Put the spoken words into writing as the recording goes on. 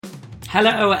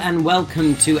Hello and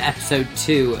welcome to episode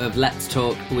 2 of Let's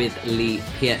Talk with Lee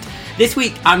Peart. This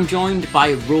week I'm joined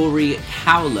by Rory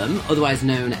Cowlam, otherwise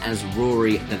known as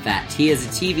Rory the Vet. He is a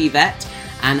TV vet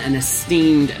and an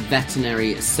esteemed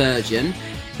veterinary surgeon.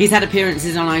 He's had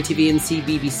appearances on ITV and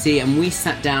CBBC, and we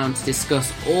sat down to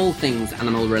discuss all things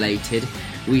animal related.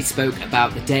 We spoke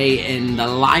about the day in the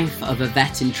life of a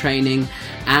vet in training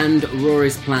and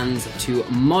Rory's plans to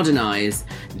modernise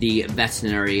the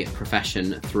veterinary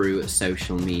profession through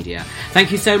social media.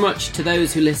 Thank you so much to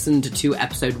those who listened to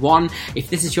episode 1.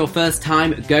 If this is your first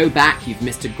time, go back. You've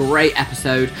missed a great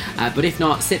episode. But if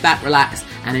not, sit back, relax,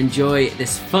 and enjoy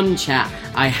this fun chat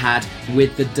I had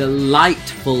with the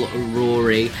delightful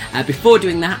Rory. Before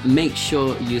doing that, make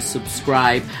sure you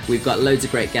subscribe. We've got loads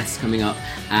of great guests coming up.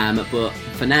 But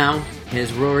for now,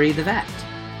 here's Rory the Vet.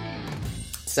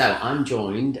 So, I'm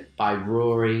joined by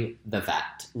Rory the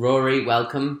Vet. Rory,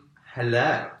 welcome.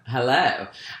 Hello. Hello.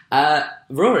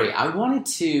 Rory, I wanted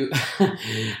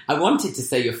to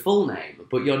say your full name,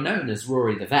 but you're known as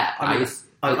Rory the Vet.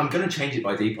 I'm going to change it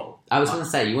by default. I was going to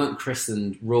say, you weren't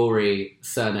christened Rory,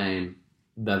 surname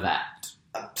the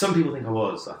Vet. Some people think I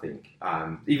was, I think.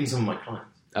 Even some of my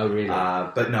clients. Oh, really?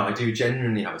 But no, I do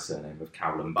genuinely have a surname of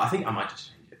Cowlam, but I think I might just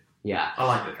change it. Yeah. I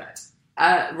like the Vet.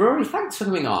 Rory, thanks for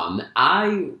coming on.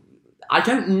 I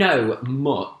don't know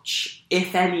much,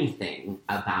 if anything,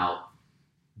 about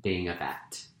being a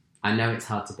vet. I know it's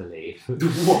hard to believe.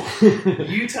 What? Are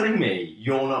you telling me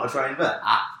you're not a trained vet?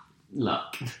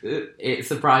 Look, it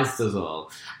surprised us all.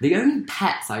 The only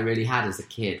pets I really had as a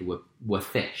kid were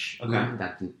fish. Okay. Mum and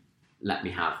Dad didn't let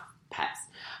me have pets.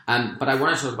 But I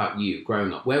want to talk about you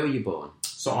growing up. Where were you born?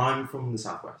 So I'm from the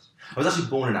southwest. I was actually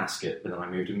born in Ascot, but then I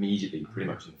moved immediately, pretty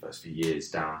much in the first few years,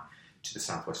 down to the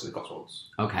southwest of the Cotswolds.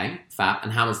 Okay, fab.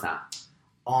 And how was that?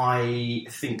 I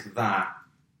think that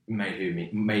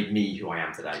made me who I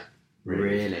am today.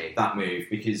 Really? That move,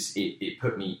 because it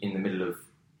put me in the middle of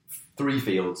 3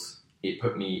 fields. It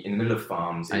put me in the middle of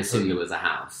farms. I assume there was a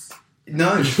house.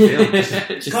 No, just a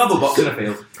field. Just cardboard box in a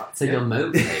field. So you're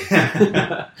Mowgli.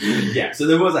 Yeah, so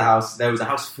there was a house. There was a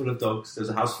house full of dogs. There was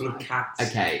a house full of cats.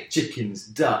 Okay. Chickens,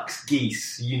 ducks,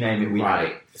 geese, you name it, we had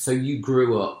it. So you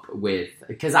grew up with...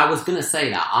 Because I was going to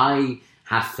say that. I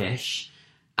had fish,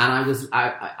 and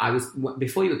I was...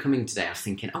 Before you were coming today, I was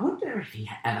thinking, I wonder if he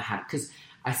ever had... Because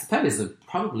I suppose there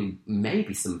probably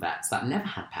maybe some vets that never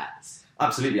had pets.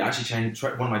 Absolutely. I actually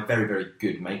one of my very, very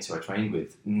good mates who I trained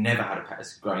with never had a pet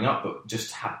as growing up, but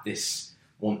just had this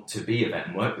want to be a vet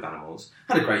and work with animals.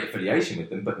 Had a great affiliation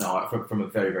with them, but no, from a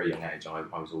very, very young age, I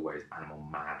was always animal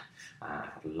mad. I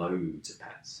had loads of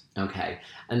pets. Okay.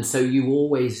 And so you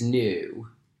always knew,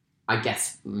 I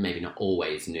guess maybe not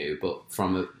always knew, but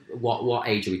from what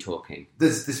age are we talking?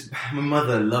 My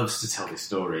mother loves to tell this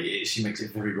story. She makes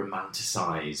it very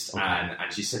romanticised, okay.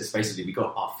 and she says basically we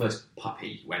got our first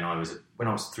puppy when I was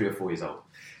 3 or 4 years old,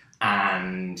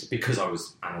 and because I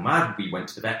was animal mad, we went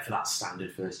to the vet for that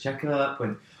standard first checkup.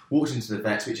 And walked into the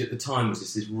vet, which at the time was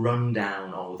this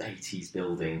rundown old 80s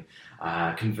building,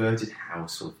 converted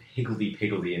house, sort of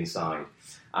higgledy-piggledy inside.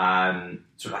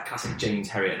 Sort of that classic James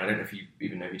Herriot, and I don't know if you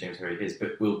even know who James Herriot is,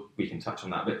 but we can touch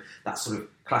on that. But that sort of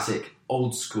classic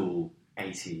old school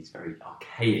 80s, very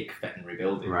archaic veterinary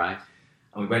building. Right.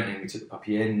 And we went in, we took the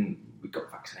puppy in, we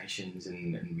got vaccinations,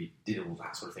 and we did all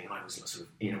that sort of thing. And I was sort of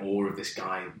in awe of this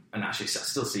guy, and actually I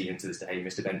still see him to this day,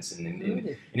 Mr. Benson,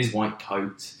 in his white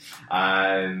coat.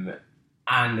 And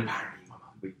apparently,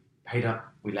 we paid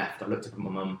up, we left. I looked up at my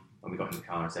mum when we got in the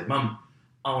car and said, "Mum,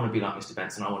 I want to be like Mr.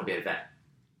 Benson. I want to be a vet."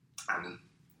 And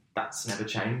that's never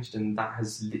changed, and that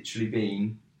has literally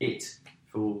been it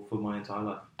for my entire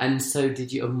life. And so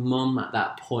did your mum at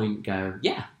that point go,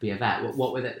 yeah, be a vet?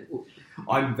 What were they?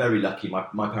 I'm very lucky.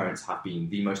 My parents have been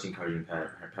the most encouraging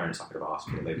parents I could have asked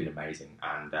for. They've been amazing.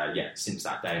 And since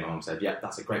that day, my mum said, yeah,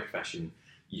 that's a great profession.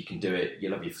 You can do it. You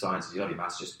love your sciences, you love your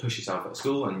maths. Just push yourself at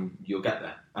school and you'll get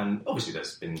there. And obviously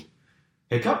there's been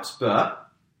hiccups, but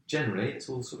generally it's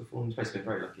all sort of fallen into place. I've been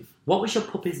very lucky. What was your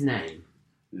puppy's name?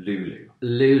 Lulu.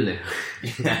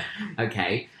 Yeah.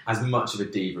 Okay. As much of a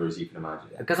diva as you can imagine.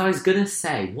 Because I was going to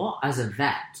say, what, as a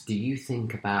vet, do you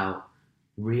think about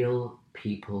real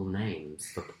people names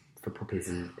for puppies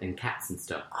and cats and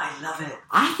stuff? I love it.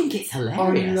 I think it's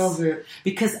hilarious. I love it.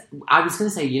 Because I was going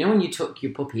to say, you know when you took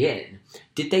your puppy in,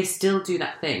 did they still do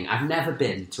that thing? I've never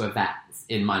been to a vet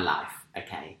in my life,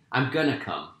 okay? I'm going to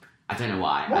come. I don't know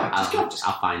why.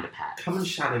 I'll find a pet. Come and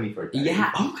shadow me for a day.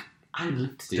 Yeah. Oh my, I'd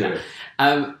love to do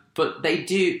that. But they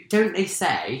do, don't they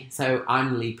say, so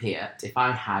I'm Lee Peart, if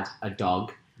I had a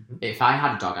dog,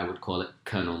 I would call it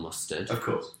Colonel Mustard. Of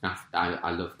course.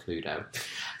 I love Cluedo.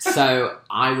 So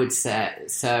I would say,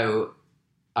 so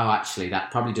Oh, actually,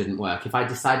 that probably didn't work. If I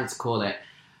decided to call it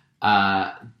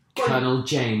Colonel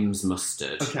James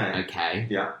Mustard, okay,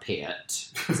 Yeah. Peart,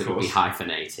 because it would be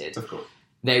hyphenated, Of course.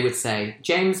 they would say,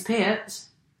 James Peart?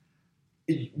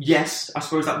 Yes, I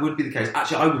suppose that would be the case.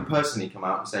 Actually, I would personally come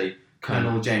out and say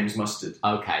Colonel James Mustard.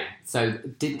 Okay, so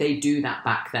did they do that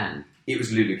back then? It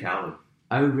was Lulu Cowlin.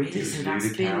 Oh, really? It was So that's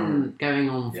Lulu been Cowlin. going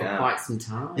on for Yeah. quite some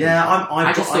time. Yeah,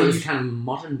 I just thought it was kind of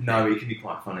modern. No, it can be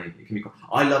quite funny. It can be.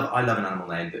 I love an animal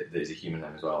name that is a human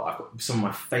name as well. I've got some of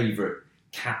my favourite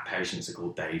cat patients are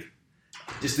called Dave.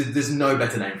 Just there's no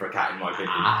better name for a cat in my opinion.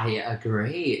 I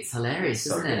agree. It's hilarious,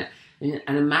 It's so isn't it?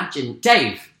 And imagine,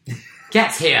 Dave,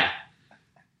 get here.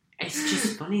 It's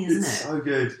just funny, isn't It's it? so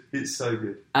good. It's so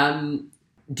good.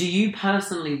 Do you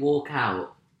personally walk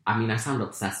out? I mean, I sound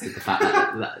obsessed with the fact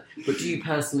that but do you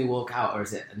personally walk out, or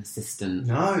is it an assistant?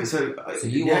 No, so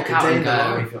you walk out and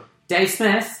go, Dave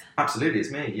Smith? Absolutely,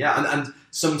 it's me. Yeah, and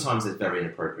sometimes there's very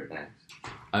inappropriate names.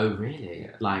 Oh, really?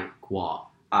 Yeah. Like what?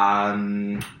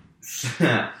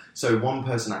 So one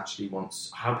person actually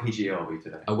wants. How PG are we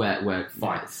today? A word.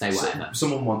 Fine. Say whatever. So,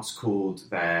 someone once called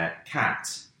their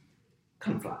cat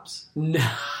cunt flaps. No.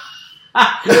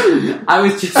 I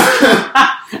was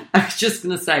just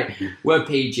going to say word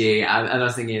PG, and I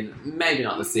was thinking maybe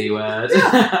not the C word.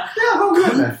 Yeah, well,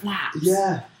 good. Cunt flaps.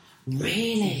 Yeah.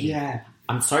 Really? Yeah.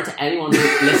 I'm sorry to anyone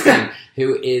who's listening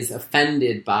who is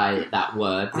offended by that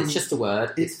word. It's just a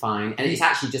word. It's fine, and it's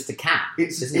actually just a cat.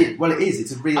 Isn't it? Well, it is.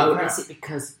 It's a real Oh, cat. is it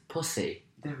because pussy?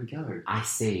 There we go. I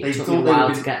see. They It took thought me a they'd while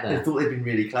been, to get there. They thought they'd been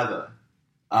really clever.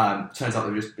 Turns out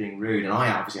they were just being rude, and I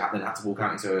obviously then had to walk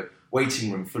out into a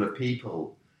waiting room full of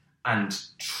people and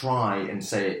try and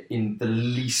say it in the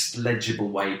least legible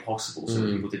way possible, so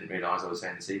that people didn't realise I was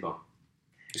saying the C-bomb.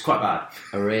 It's quite bad.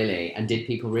 Oh, really? And did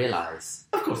people realise?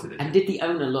 Of course they did. And did the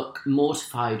owner look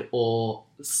mortified or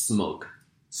smug?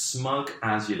 Smug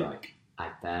as you like. I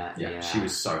bet. Yeah, she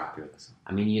was so happy with herself.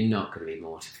 I mean, you're not going to be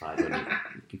mortified when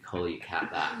you call your cat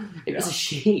that. It was a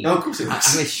she. No, of course it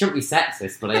was. I mean, it shouldn't be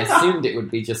sexist, but I assumed it would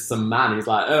be just some man who's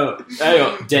like, oh, hey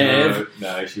up, Dave.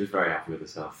 No, she was very happy with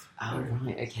herself. Oh,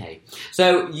 right, okay.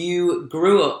 So you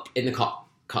grew up in the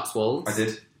Cotswolds. I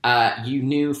did. You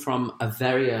knew from a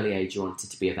very early age you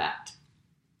wanted to be a vet.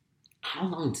 How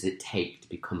long did it take to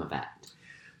become a vet?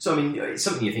 So, I mean, it's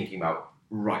something you're thinking about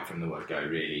right from the word go,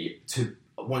 really.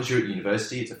 Once you're at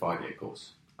university, it's a 5-year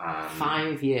course.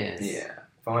 5 years? Yeah,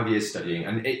 5 years studying.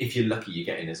 And if you're lucky, you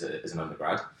get in as an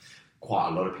undergrad. Quite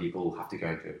a lot of people have to go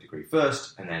into a degree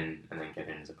first and then get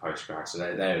in as a postgrad. So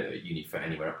they're at uni for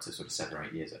anywhere up to sort of 7 or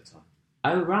 8 years at a time.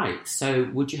 Oh, right. So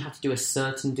would you have to do a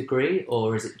certain degree,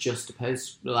 or is it just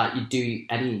you do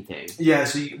anything? Yeah,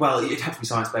 so it'd have to be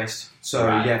science-based. So,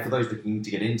 Right. Yeah, for those looking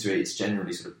to get into it, it's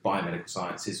generally sort of biomedical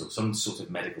sciences or some sort of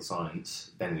medical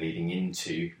science, then leading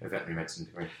into a veterinary medicine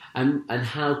degree. And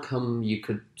how come you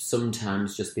could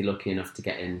sometimes just be lucky enough to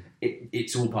get in?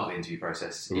 It's all part of the interview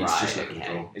process. It's Right, just luck and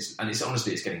okay. draw.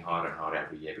 Honestly, it's getting harder and harder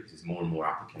every year because there's more and more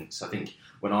applicants. I think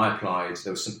when I applied,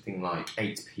 there was something like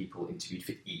 8 people interviewed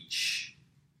for each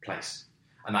place.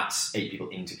 And that's 8 people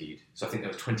interviewed. So I think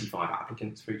there was 25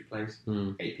 applicants for each place,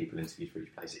 8 people interviewed for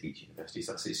each place at each university.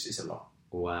 So it's a lot.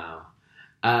 Wow.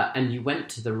 And you went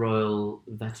to the Royal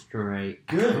Veterinary...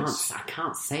 Good. I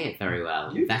can't say it very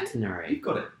well. Veterinary. You've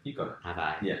got it. Have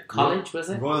I? Yeah. College, was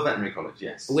it? Royal Veterinary College,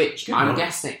 yes. Which Good I'm knowledge.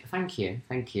 guessing... Thank you.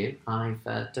 I've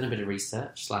done a bit of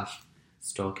research /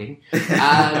 stalking.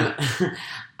 I'm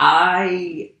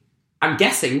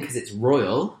guessing, because it's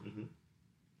royal,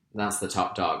 that's the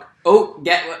top dog. Oh,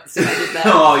 get what I did there?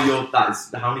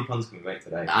 How many puns can we make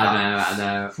today? I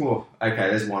know. Whew, okay,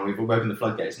 there's one. We've opened the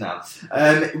floodgates now.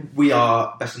 We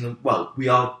are best in the... Well, we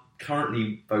are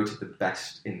currently voted the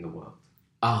best in the world.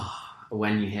 Oh,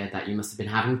 when you heard that, you must have been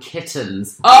having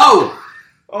kittens. Oh!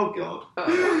 Oh, God.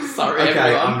 Sorry, Okay,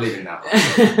 everyone. I'm leaving that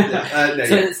one.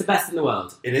 So it's the best in the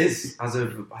world. It is, as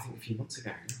of, I think, a few months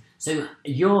ago. So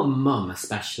your mum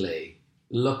especially,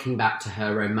 looking back to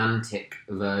her romantic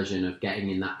version of getting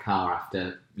in that car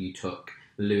after you took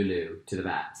Lulu to the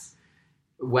vets,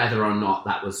 whether or not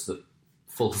that was the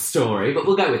full story, but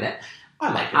we'll go with it.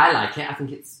 I like it. I like it. I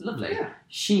think it's lovely. Yeah.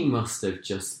 She must have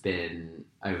just been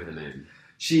over the moon.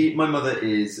 My mother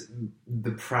is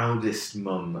the proudest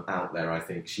mum out there, I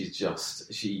think.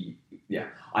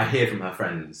 I hear from her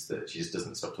friends that she just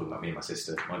doesn't stop talking about me and my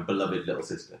sister, my beloved little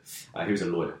sister, who's a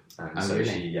lawyer. And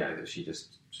really? she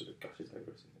just sort of gushes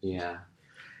over us. Yeah.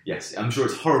 Yes, I'm sure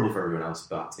it's horrible for everyone else,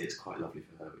 but it's quite lovely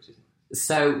for her, which is nice.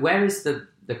 So where is the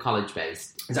college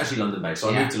based? It's actually London based. So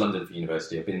I Yeah. moved to London for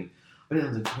university. I've been in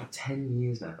London for about 10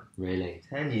 years now. Really?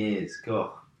 10 years, God.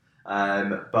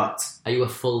 But are you a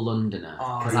full Londoner?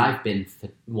 Because I- I've been for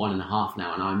 1.5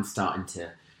 now, and I'm starting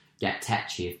to get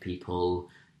tetchy if people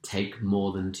take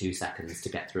more than 2 seconds to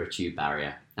get through a tube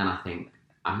barrier. And I think,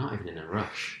 I'm not even in a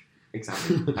rush.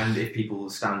 exactly. And if people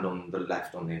stand on the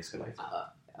left on the escalator.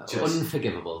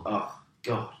 Unforgivable. Oh,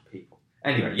 God, people.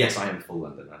 Anyway, yes, I am full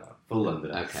Londoner now. Full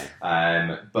Londoner. Okay.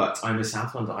 But I'm a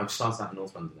South Londoner. I've started out in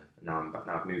North Londoner, and now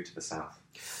I've moved to the South.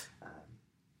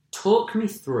 Talk me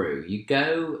through. You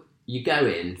go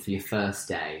in for your first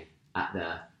day at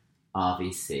the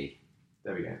RVC.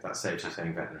 There we go. That saves you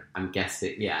saying veterinary. I'm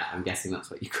guessing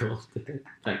that's what you called it.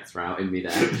 Thanks for outing me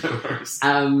there. No worries.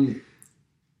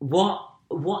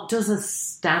 What does a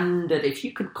standard, if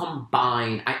you could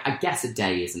combine, I guess a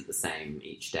day isn't the same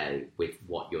each day with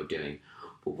what you're doing,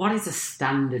 but what is a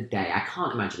standard day? I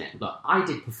can't imagine it. Look, I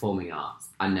did performing arts.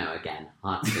 I know, again,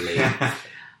 hard to believe.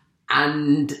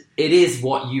 And it is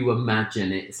what you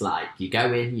imagine it's like. You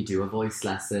go in, you do a voice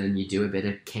lesson, you do a bit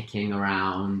of kicking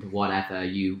around, whatever,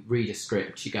 you read a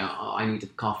script, you go, oh, I need a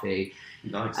coffee.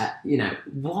 Nice.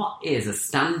 What is a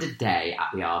standard day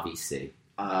at the RVC?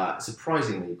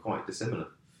 Surprisingly quite dissimilar.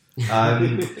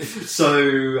 It's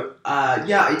sort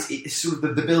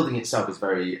of the building itself is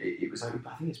very. It was, I think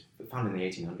it's founded in the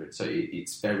 1800s, so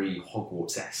it's very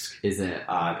Hogwarts-esque. Is it?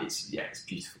 It's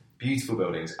beautiful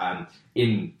buildings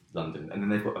in London, and then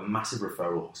they've got a massive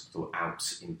referral hospital out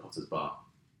in Potter's Bar,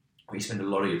 where you spend a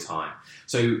lot of your time.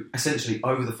 So essentially,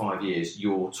 over the 5 years,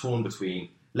 you're torn between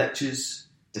lectures,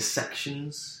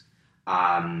 dissections,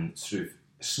 sort of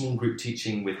small group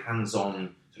teaching with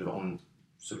hands-on on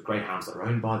greyhounds that are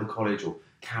owned by the college, or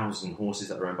cows and horses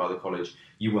that are owned by the college.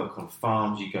 You work on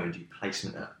farms, you go and do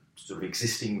placement at sort of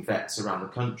existing vets around the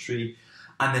country,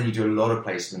 and then you do a lot of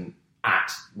placement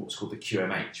at what's called the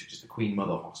QMH, which is the Queen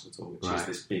Mother Hospital, which is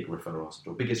this big referral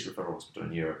hospital, biggest referral hospital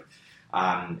in Europe.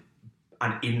 And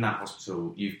in that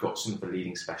hospital, you've got some of the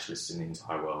leading specialists in the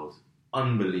entire world,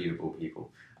 unbelievable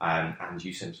people. And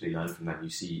you essentially learn from them. You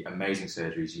see amazing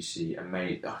surgeries. You see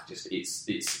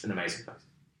it's an amazing place.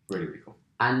 Really, really cool.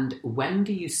 And when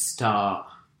do you start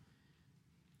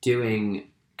doing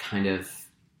kind of?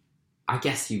 I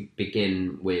guess you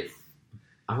begin with.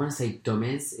 I want to say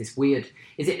dummies. It's weird.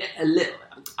 Is it a little?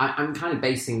 I'm kind of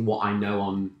basing what I know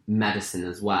on medicine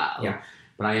as well. Yeah.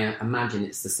 But I imagine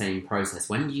it's the same process.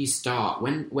 When do you start?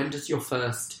 When does your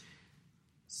first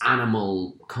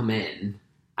animal come in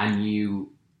and you?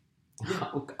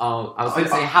 Oh, I was going to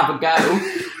say have a go.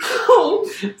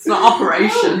 It's not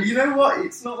operation. No, you know what?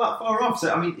 It's not that far off.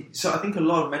 So I think a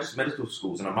lot of medical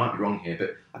schools, and I might be wrong here,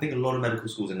 but I think a lot of medical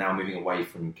schools are now moving away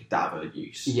from cadaver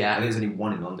use. Yeah. I think there's only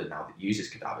one in London now that uses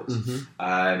cadavers.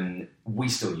 Mm-hmm. We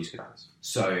still use cadavers.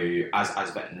 So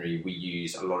as veterinary, we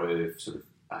use a lot of sort of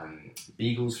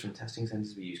beagles from testing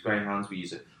centres. We use greyhounds. We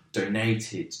use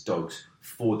donated dogs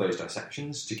for those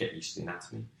dissections to get used to the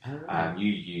anatomy. Oh, right. You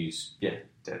use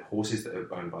dead horses that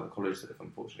are owned by the college that have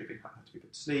unfortunately had to be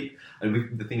put to sleep.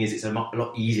 And the thing is, it's a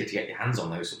lot easier to get your hands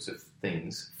on those sorts of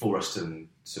things for us to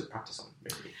practice on,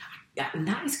 really. Yeah, and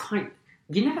that is quite.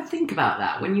 You never think about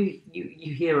that when you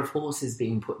hear of horses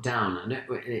being put down. I know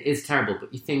it is terrible,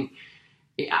 but you think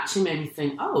it actually made me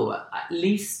think. Oh, at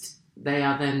least they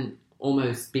are then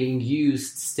almost being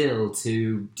used still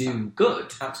to do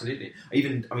good. Absolutely.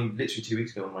 Literally 2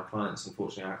 weeks ago, one of my clients,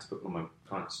 unfortunately, I had to put one of my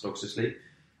clients' dogs to sleep,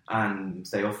 and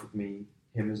they offered me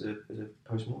him as a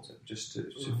post-mortem just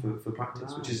for practice,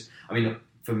 Right. which is,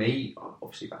 for me,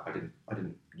 obviously, I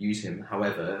didn't use him.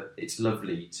 However, it's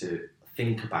lovely to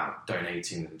think about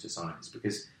donating them to science,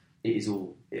 because it is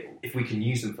all. If we can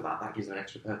use them for that gives them an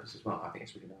extra purpose as well. I think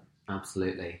it's really nice.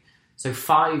 Absolutely. So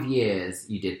 5 years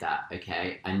you did that,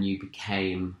 okay, and you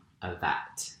became a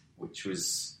vet, which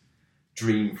was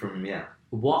dream from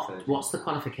What's the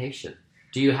qualification?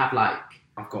 Do you have like?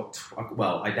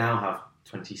 I now have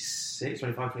 26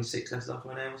 letters after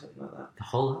my name or something like that. The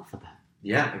whole alphabet.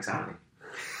 Yeah, exactly.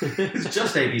 It's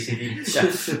just ABCD.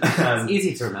 It's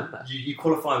easy to remember. You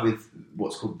qualify with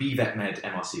what's called BVet Med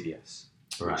MRCVS,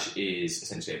 Right. which is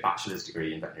essentially a bachelor's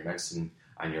degree in veterinary medicine,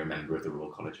 and you're a member of the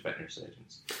Royal College of Veterinary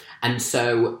Surgeons. And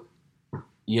so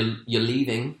you're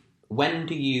leaving. When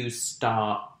do you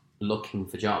start looking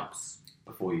for jobs?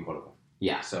 Before you qualify.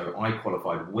 Yeah. So I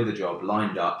qualified with a job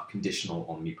lined up, conditional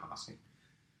on me passing.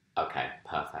 Okay,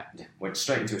 perfect. Yeah. Went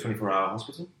straight into a 24-hour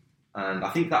hospital. And I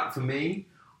think that for me,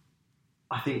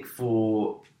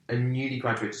 for a newly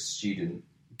graduated student,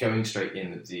 going straight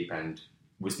in at the deep end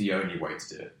was the only way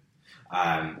to do it.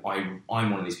 I'm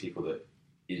one of these people that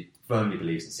firmly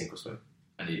believes in sink or swim,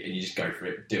 and you just go for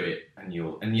it, do it, and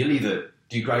you'll either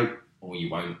do great or you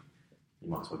won't. You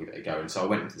might as well give it a go. And so I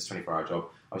went into this 24-hour job.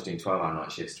 I was doing 12-hour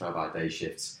night shifts, 12-hour day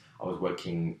shifts. I was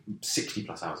working 60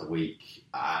 plus hours a week.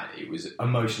 It was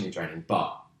emotionally draining,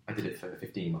 but I did it for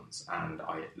 15 months and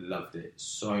I loved it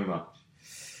so much.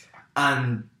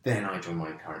 And then I joined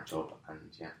my current job and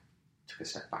took a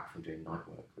step back from doing night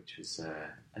work, which was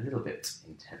a little bit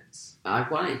intense. I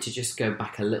wanted to just go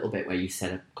back a little bit where you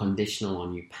said a conditional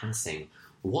on you passing.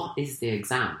 What is the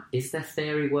exam? Is there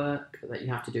theory work that you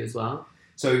have to do as well?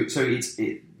 So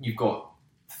you've got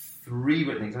 3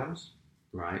 written exams,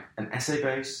 right? An essay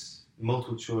base,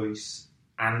 multiple choice,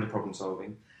 and the problem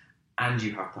solving, and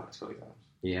you have practical exams.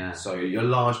 Yeah. So a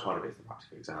large part of it is the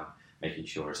practical exam, making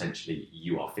sure essentially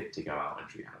you are fit to go out and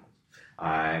treat animals.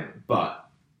 But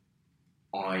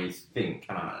I think,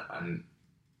 and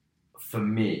for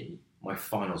me, my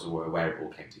finals were where it all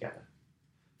came together.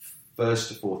 First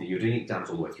to fourth year, you're doing exams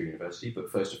all the way through university,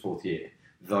 but first to fourth year,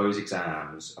 those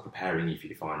exams are preparing you for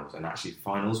your finals. And actually,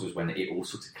 finals was when it all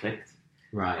sort of clicked.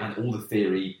 Right. And all the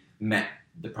theory met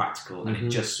the practical, and it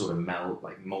just sort of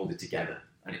moulded together.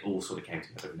 And it all sort of came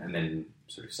together, and then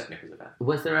sort of set me up as a vet.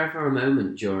 Was there ever a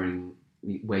moment during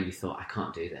where you thought, I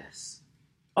can't do this?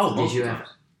 Oh,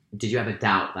 Did you ever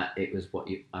doubt that it was what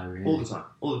you... Oh, really? All the time.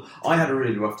 I had a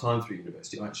really rough time through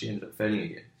university. I actually ended up failing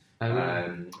again. Oh,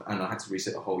 really? And I had to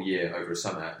resit a whole year over a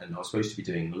summer, and I was supposed to be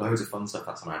doing loads of fun stuff.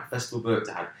 That time I had a festival booked,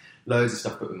 I had loads of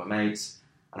stuff booked with my mates,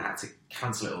 and I had to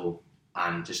cancel it all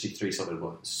and just do 3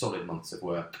 solid months of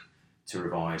work to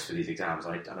revise for these exams.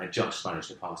 And I just managed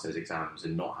to pass those exams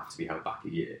and not have to be held back a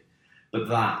year. But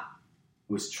that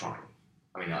was trying.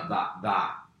 I mean,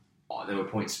 there were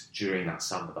points during that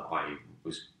summer that I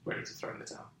was ready to throw in the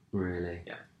towel. Really?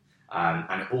 Yeah.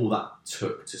 And all that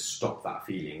took to stop that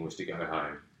feeling was to go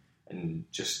home and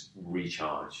just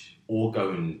recharge or go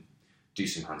and do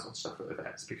some hands-on stuff at the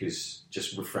vets, because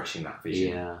just refreshing that vision.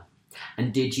 Yeah.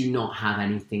 And did you not have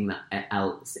anything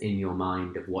else in your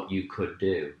mind of what you could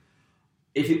do?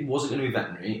 If it wasn't going to be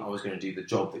veterinary, I was going to do the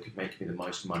job that could make me the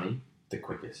most money the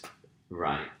quickest.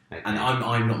 Right. Okay. And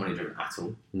I'm not money driven at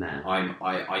all. No.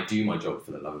 I do my job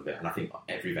for the love of it, and I think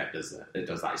every vet does that.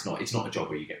 It's not a job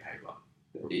where you get paid well.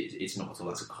 It's not at all.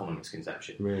 That's a common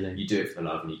misconception. Really? You do it for the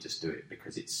love, and you just do it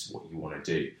because it's what you want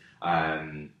to do.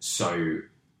 So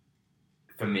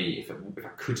for me, if I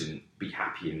couldn't be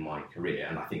happy in my career,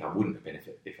 and I think I wouldn't have been if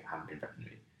it hadn't been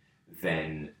veterinary,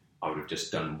 then I would have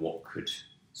just done what could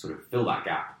sort of fill that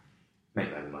gap, make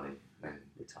a load of money, and then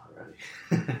retire early.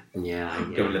 Yeah.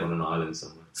 Go and live on an island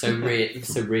somewhere. So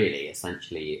really,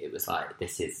 essentially, it was like,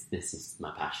 this is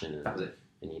my passion, and that was it.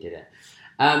 And you did it.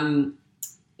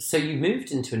 So you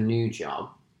moved into a new job,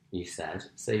 you said.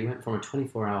 So you went from a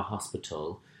 24-hour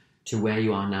hospital to where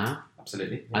you are now.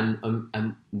 Absolutely. Yeah.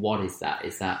 And what is that?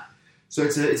 Is that... So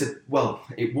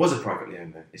it was a privately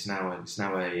owned vet. It's now a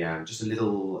just a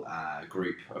little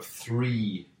group of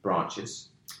 3 branches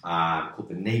called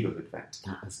the Neighbourhood Vet.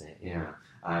 That was it. Yeah.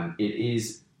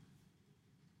 It's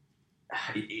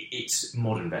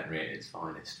modern veterinary at its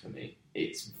finest for me.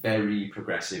 It's very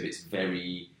progressive. It's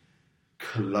very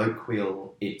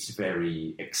colloquial. It's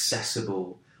very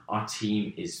accessible. Our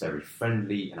team is very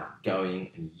friendly and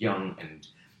outgoing and young, and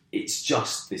it's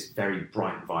just this very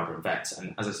bright and vibrant vet.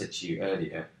 And as I said to you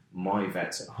earlier, my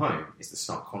vet at home is the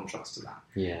stark contrast to that.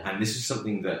 Yeah. And this is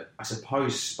something that I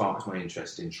suppose sparked my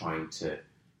interest in trying to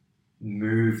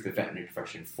move the veterinary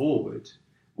profession forward,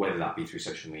 whether that be through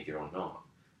social media or not.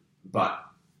 But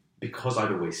because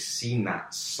I'd always seen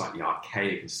that slightly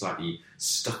archaic and slightly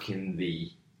stuck in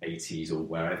the 80s or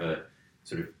wherever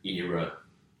sort of era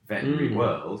veterinary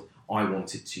world, I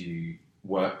wanted to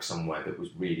work somewhere that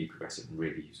was really progressive and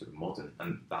really sort of modern,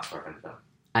 and that's where I've ended up.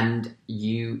 And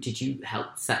did you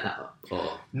help set that up?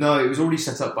 Or? No, it was already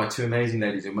set up by 2 amazing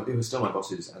ladies who are still my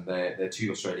bosses, and they're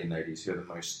 2 Australian ladies who are the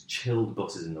most chilled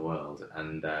bosses in the world,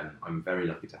 and I'm very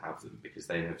lucky to have them because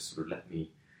they have sort of let me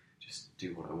just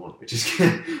do what I want, which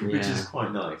is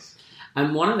quite nice.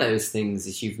 And one of those things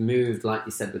is you've moved, like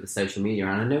you said, with the social media.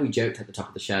 And I know we joked at the top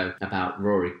of the show about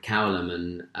Rory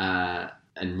Cowlam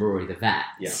and Rory the Vet.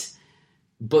 Yeah.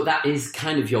 But that is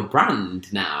kind of your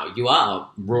brand now. You are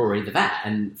Rory the Vet.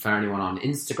 And for anyone on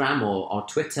Instagram or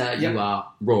Twitter, you are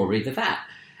Rory the Vet.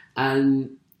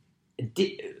 And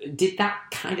did that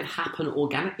kind of happen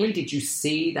organically? Did you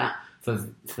see that for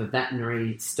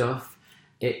veterinary stuff,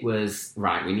 it was,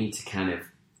 right, we need to kind of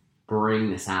bring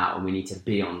this out and we need to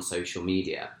be on social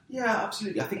media? Yeah,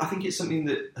 absolutely. I think it's something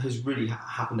that has really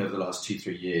happened over the last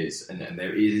 2-3 years, and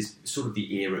there is sort of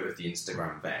the era of the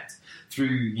Instagram vet. Through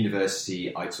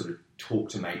university, I'd sort of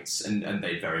talked to mates, and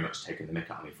they'd very much taken the mick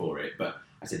at me for it, but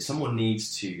I said, someone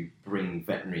needs to bring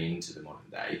veterinary into the modern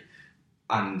day.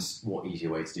 And what easier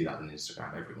way to do that than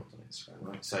Instagram? Everyone's on Instagram,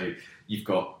 right? So you've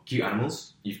got cute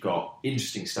animals, you've got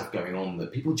interesting stuff going on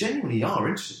that people genuinely are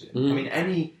interested in. I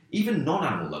mean, even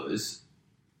non-animal lovers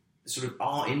sort of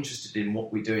are interested in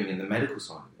what we're doing in the medical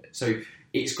side of it. So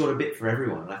it's got a bit for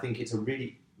everyone, and I think it's a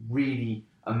really, really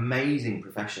amazing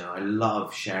profession. I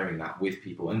love sharing that with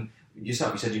people. And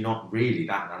yourself, you said you're not really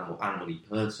that animal-y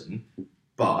person,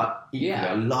 but equally,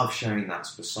 I love sharing that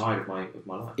sort of side of my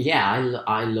life. Yeah,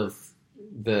 I love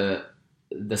the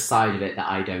side of it that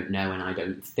I don't know and I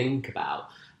don't think about.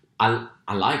 I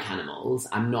like animals.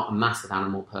 I'm not a massive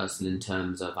animal person in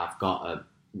terms of I've got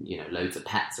loads of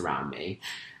pets around me,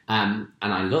 and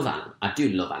I love animals. I do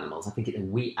love animals. I think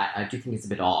I do think it's a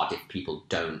bit odd if people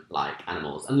don't like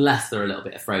animals unless they're a little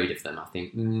bit afraid of them. I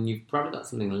think you've probably got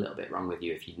something a little bit wrong with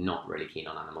you if you're not really keen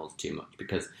on animals too much,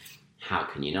 because how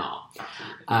can you not?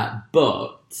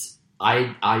 But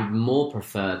I more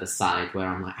prefer the side where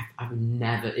I'm like, I've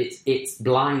never, it's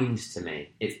blind to me.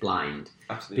 It's blind.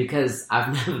 Absolutely. Because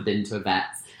I've never been to a vet.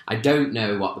 I don't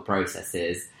know what the process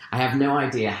is. I have no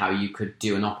idea how you could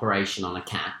do an operation on a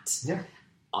cat. Yeah.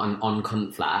 On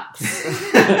cunt flaps.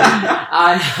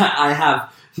 I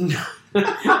have,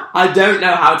 I don't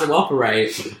know how to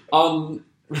operate on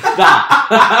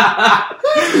that.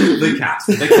 The cat.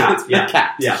 Yeah. The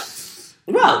cat. Yeah.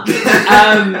 Well,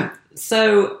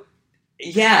 so...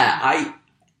 Yeah,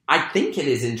 I think it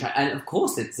is interesting, and of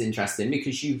course it's interesting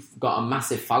because you've got a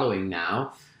massive following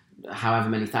now, however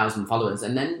many thousand followers,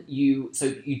 and then you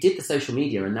did the social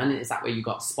media, and then is that where you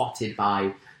got spotted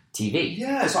by TV?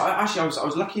 Yeah, so I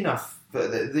was lucky enough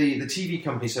that the TV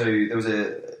company. So there was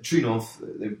a True North.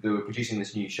 They were producing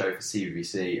this new show for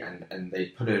CBBC, and they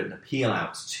put an appeal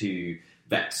out to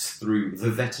vets through the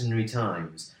Veterinary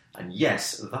Times. And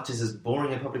yes, that is as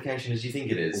boring a publication as you think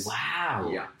it is. Wow.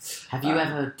 Yeah. Have you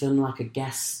ever done like a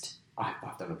guest?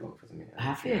 I've done a blog for them. Yeah.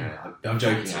 Have you? Yeah, I'm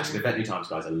joking, actually. The Veterinary Times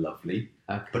guys are lovely,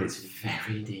 okay. But it's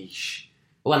very niche.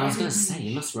 Well, I was going to say,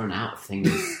 you must run out of things.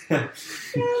 Yeah,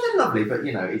 they're lovely, but,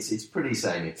 it's pretty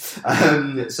samey.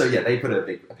 So, yeah, they put a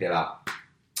big appeal out.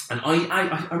 And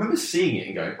I remember seeing it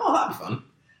and going, oh, that'd be fun.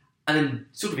 And then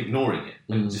sort of ignoring it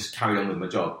and just carried on with my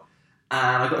job.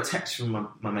 And I got a text from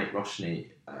my mate Roshni,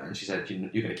 and she said, you're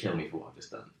going to kill me for what I've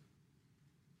just done.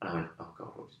 And I went, oh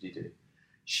God, what did you do?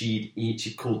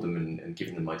 She'd called them and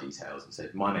given them my details and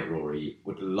said, my mate Rory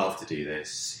would love to do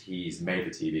this. He's made for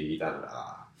TV, da da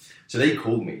da. So they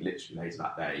called me literally later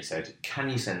that day, said, can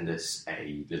you send us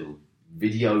a little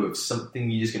video of something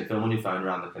you're just going to film on your phone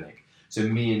around the clinic? So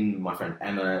me and my friend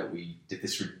Emma, we did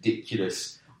this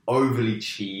ridiculous, overly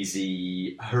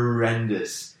cheesy,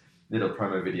 horrendous little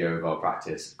promo video of our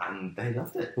practice, and they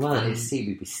loved it. Well, it's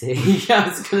CBBC. I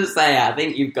was going to say, I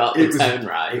think you've got the tone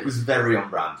right. It was very on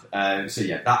brand. So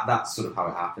yeah, that's sort of how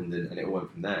it happened, and it all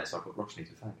went from there. So I've got Roshni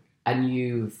to thank. And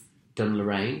you've done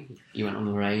Lorraine. You went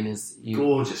on Lorraine as you.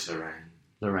 Gorgeous Lorraine.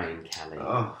 Lorraine Kelly.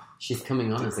 Oh, she's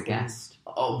coming on as a guest.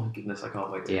 Oh my goodness, I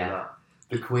can't wait to hear that.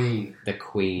 The Queen. The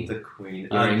Queen. The Queen.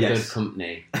 You're in good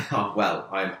company. Oh, well,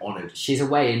 I am honoured. She's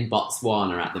away in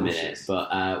Botswana at the minute,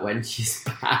 but when she's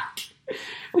back...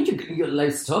 Well, you've got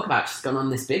loads to talk about. She's gone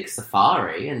on this big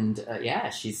safari, and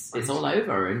it's all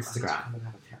over her Instagram.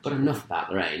 But enough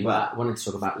about Lorraine. Well, I wanted to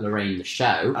talk about Lorraine, the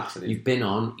show. Absolutely. You've been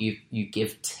on, you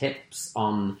give tips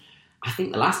on... I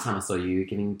think the last time I saw you were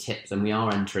giving tips, and we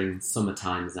are entering summer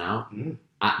times now,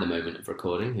 at the moment of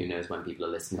recording. Who knows when people are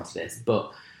listening to this,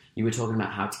 but... You were talking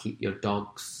about how to keep your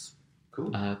dogs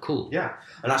cool. Yeah.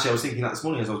 And actually, I was thinking that this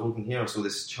morning as I was walking here, I saw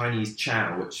this Chinese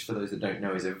Chow, which, for those that don't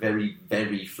know, is a very,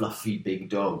 very fluffy big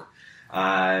dog.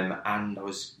 And it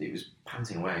was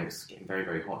panting away. It was getting very,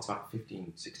 very hot. It's about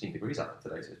 15, 16 degrees out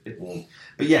today, so it's a bit warm.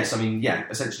 But yes,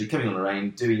 essentially coming on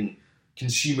Lorraine, doing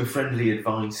consumer-friendly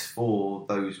advice for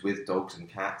those with dogs and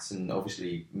cats, and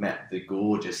obviously met the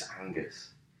gorgeous Angus.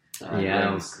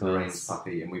 Lorraine's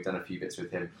puppy, and we've done a few bits with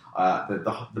him.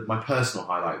 My personal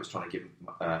highlight was trying to give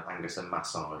Angus a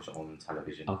massage on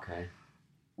television. Okay.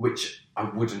 Which I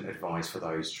wouldn't advise for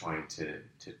those trying to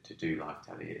do live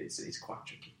telly. It's quite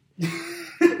tricky.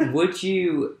 Would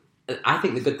you... I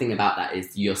think the good thing about that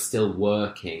is you're still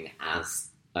working as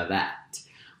a vet.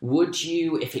 Would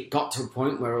you, if it got to a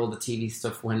point where all the TV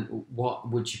stuff went, what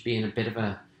would you be in a bit of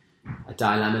a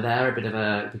dilemma there,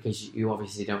 because you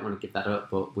obviously don't want to give that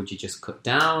up, but would you just cut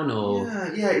down, or?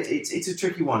 Yeah, it's a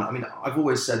tricky one. I mean, I've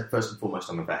always said, first and foremost,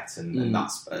 I'm a vet, and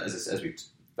that's, as we've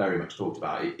very much talked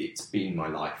about, it's been my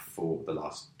life for the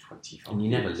last 25 years. And you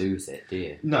never lose it, do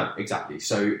you? No, exactly.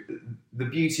 So the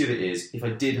beauty of it is, if I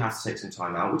did have to take some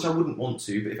time out, which I wouldn't want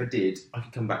to, but if I did, I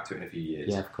could come back to it in a few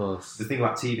years. Yeah, of course. The thing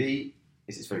about TV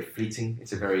is it's very fleeting.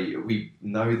 We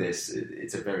know this.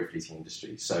 It's a very fleeting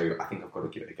industry. So I think I've got to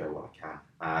give it a go while I can.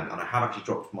 And I have actually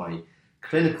dropped my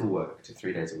clinical work to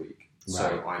 3 days a week. Right.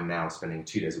 So I'm now spending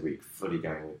 2 days a week fully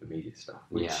going with the media stuff,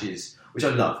 which I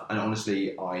love. And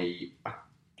honestly,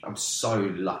 I'm so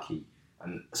lucky.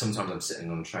 And sometimes I'm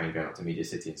sitting on a train going up to Media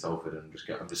City in Salford, and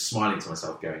I'm just smiling to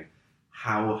myself, going,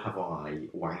 "How have I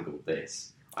wangled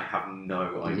this? I have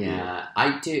no idea." Yeah,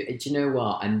 I do. Do you know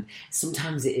what? And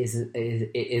sometimes it is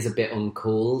a bit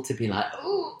uncool to be like,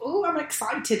 "Oh, I'm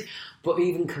excited." But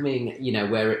even coming,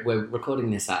 we're recording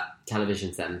this at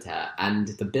Television Centre, and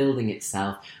the building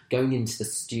itself, going into the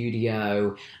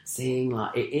studio, seeing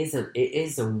it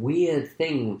is a weird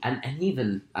thing, and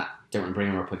even. Don't want to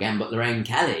bring her up again, but Lorraine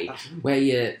Kelly, Absolutely.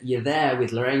 where you're there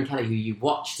with Lorraine Kelly, who you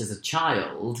watched as a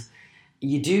child,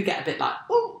 you do get a bit like,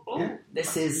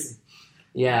 this absolutely. is,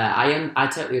 I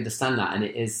totally understand that, and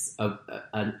it is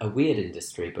a weird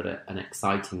industry, but an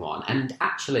exciting one. And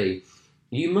actually,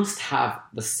 you must have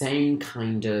the same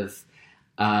kind of,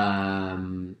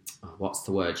 what's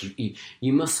the word?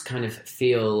 You must kind of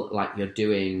feel like you're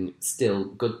doing still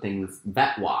good things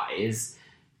vet-wise,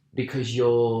 because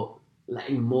you're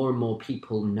letting more and more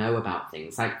people know about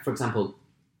things. Like, for example,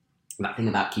 that thing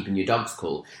about keeping your dogs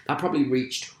cool, that probably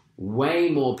reached way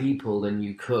more people than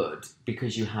you could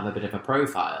because you have a bit of a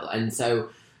profile. And so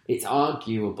it's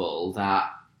arguable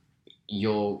that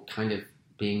you're kind of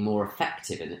being more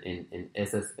effective in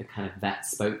as a kind of vet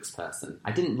spokesperson.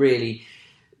 I didn't really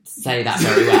say that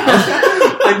very well.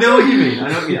 I know what you mean.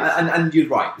 And you're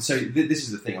right. So this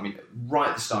is the thing. I mean, right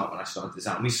at the start when I started this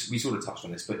out, and we sort of touched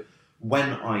on this, but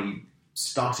when I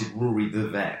started Rory the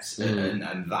Vet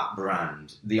and that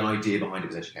brand, the idea behind it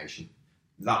was education.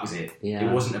 That was it. Yeah.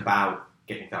 It wasn't about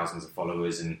getting thousands of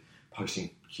followers and posting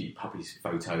cute puppies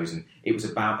photos, and it was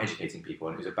about educating people,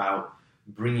 and it was about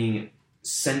bringing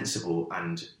sensible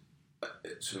and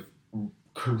sort of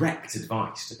correct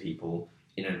advice to people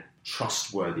in a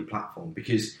trustworthy platform.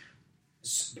 Because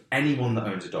anyone that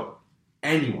owns a dog,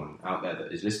 anyone out there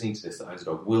that is listening to this that owns a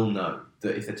dog, will know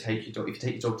that if you take your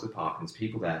dog to the park and there's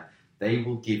people there, they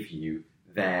will give you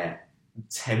their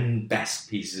 10 best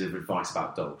pieces of advice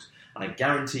about dogs. And I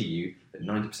guarantee you that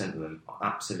 90% of them are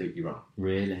absolutely wrong.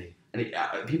 Really? And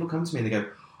people come to me and they go,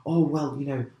 "Oh, well,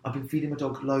 I've been feeding my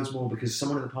dog loads more because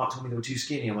someone in the park told me they were too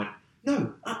skinny." I went,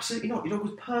 "No, absolutely not. Your dog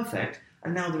was perfect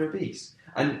and now they're obese."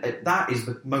 And that is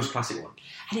the most classic one.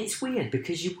 And it's weird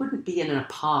because you wouldn't be in a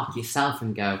park yourself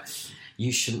and go,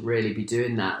 "You shouldn't really be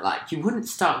doing that." Like, you wouldn't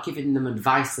start giving them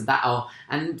advice of that,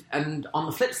 and on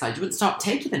the flip side, you wouldn't start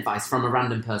taking advice from a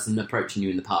random person approaching you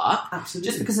in the park. Absolutely.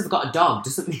 Just because they've got a dog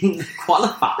doesn't mean they're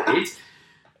qualified.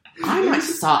 I might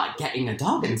start getting a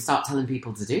dog and start telling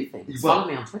people to do things. Well,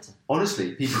 Follow me on Twitter.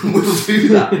 Honestly, people will do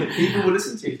that. People will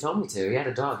listen to He you. told me to. He had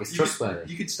a dog. It's trustworthy.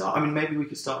 You could start. I mean, maybe we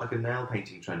could start like a nail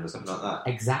painting trend or something like that.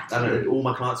 Exactly. And all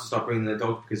my clients will start bringing their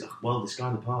dog because, well, this guy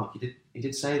in the park, he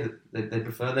did say that they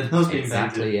prefer their nails being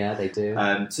Exactly. painted. Yeah, they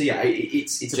do. So yeah,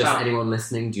 it's Just about anyone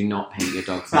listening, do not paint your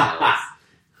dog's nails.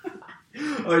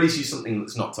 or at least use something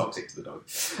that's not toxic to the dog.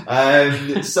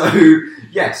 So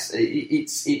yes,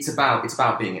 it's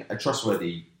about being a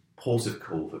trustworthy port of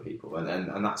call for people,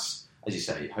 and that's, as you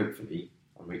say, hopefully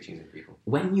I'm reaching some people.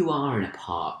 When you are in a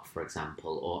park, for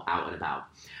example, or out and about,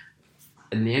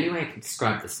 and the only way I can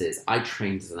describe this is I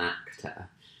trained as an actor,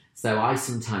 so I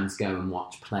sometimes go and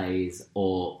watch plays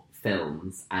or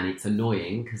films, and it's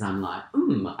annoying because I'm like,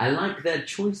 I like their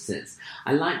choices.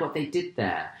 I like what they did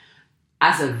there.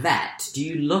 As a vet, do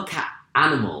you look at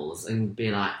animals and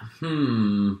be like,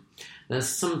 there's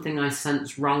something I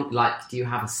sense wrong? Like, do you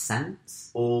have a sense?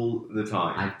 All the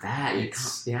time. I bet you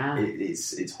can't. Yeah,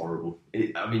 it's horrible.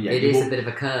 It is a bit of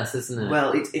a curse, isn't it?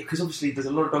 Well, because obviously there's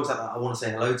a lot of dogs like that I want to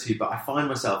say hello to, but I find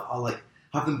myself, I'll like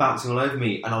have them bouncing all over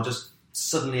me, and I'll just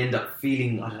suddenly end up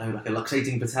feeling, I don't know, like a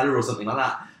luxating patella or something like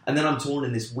that, and then I'm torn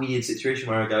in this weird situation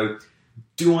where I go,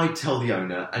 do I tell the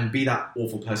owner and be that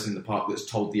awful person in the park that's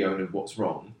told the owner what's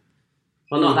wrong?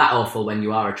 Well, not that awful when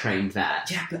you are a trained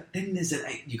vet. Yeah, but then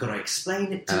you've got to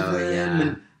explain it to Oh, them,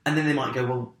 yeah. and then they might go,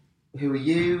 well, who are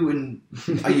you? And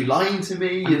are you lying to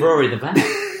me? I'm Rory the vet.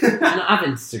 I don't have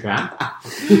Instagram.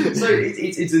 So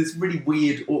it's this really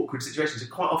weird, awkward situation. So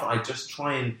quite often I just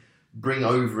try and bring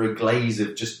over a glaze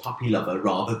of just puppy lover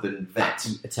rather than vet.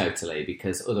 Totally,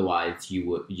 because otherwise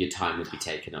your time would be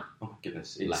taken up. Oh my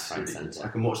goodness, Left, right, ridiculous. centre.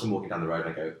 I can watch them walking down the road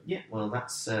and I go, yeah, well,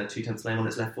 that's 2/10 lane on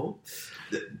its left foot.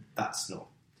 That's not.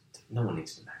 No one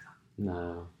needs to know that.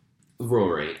 No.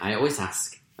 Rory, I always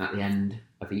ask at the end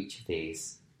of each of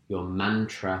these, your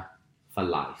mantra for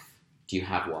life. Do you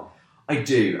have one? I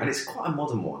do, and it's quite a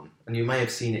modern one. and you may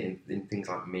have seen it in things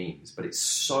like memes, but it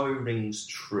so rings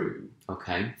true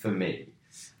Okay. for me.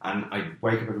 And I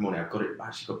wake up every morning, I've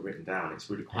actually got it written down. It's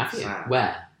really quite Have you? sad.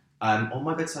 Where? On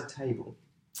my bedside table.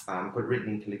 I've got it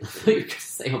written in I thought calligraphy. you were going to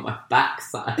say on my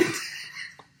backside.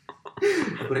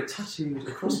 I've got it tattooed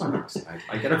across my backside.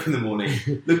 I get up in the morning,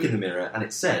 look in the mirror, and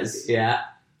it says, Yeah.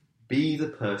 be the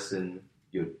person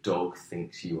your dog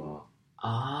thinks you are.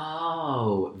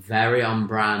 Oh, very on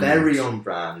brand. Very on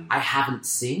brand. I haven't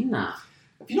seen that.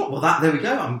 Have you not? Well, there we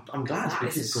go. I'm glad. That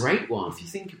because is a great one. If you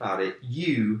think about it,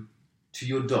 you to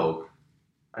your dog,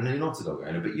 I know you're not a dog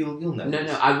owner, but you'll know. No,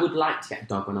 this. I would like to get a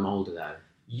dog when I'm older, though.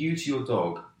 You to your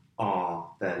dog are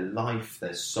their life,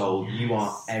 their soul. Yes. You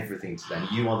are everything to them.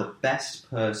 You are the best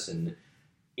person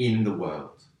in the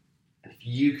world. And if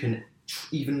you can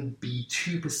even be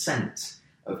 2%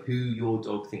 of who your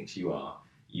dog thinks you are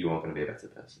going to be a better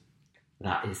person.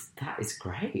 That is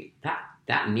great.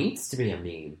 That needs to be a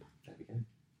meme. There we go.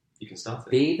 You can start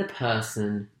it. Be the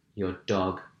person your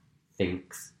dog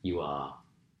thinks you are.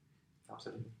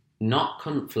 Absolutely. Not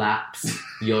cunt flaps,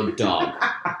 your dog.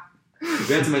 We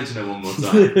had to mention it one more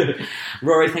time.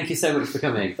 Rory, thank you so much for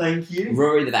coming. Thank you.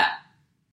 Rory the Vet.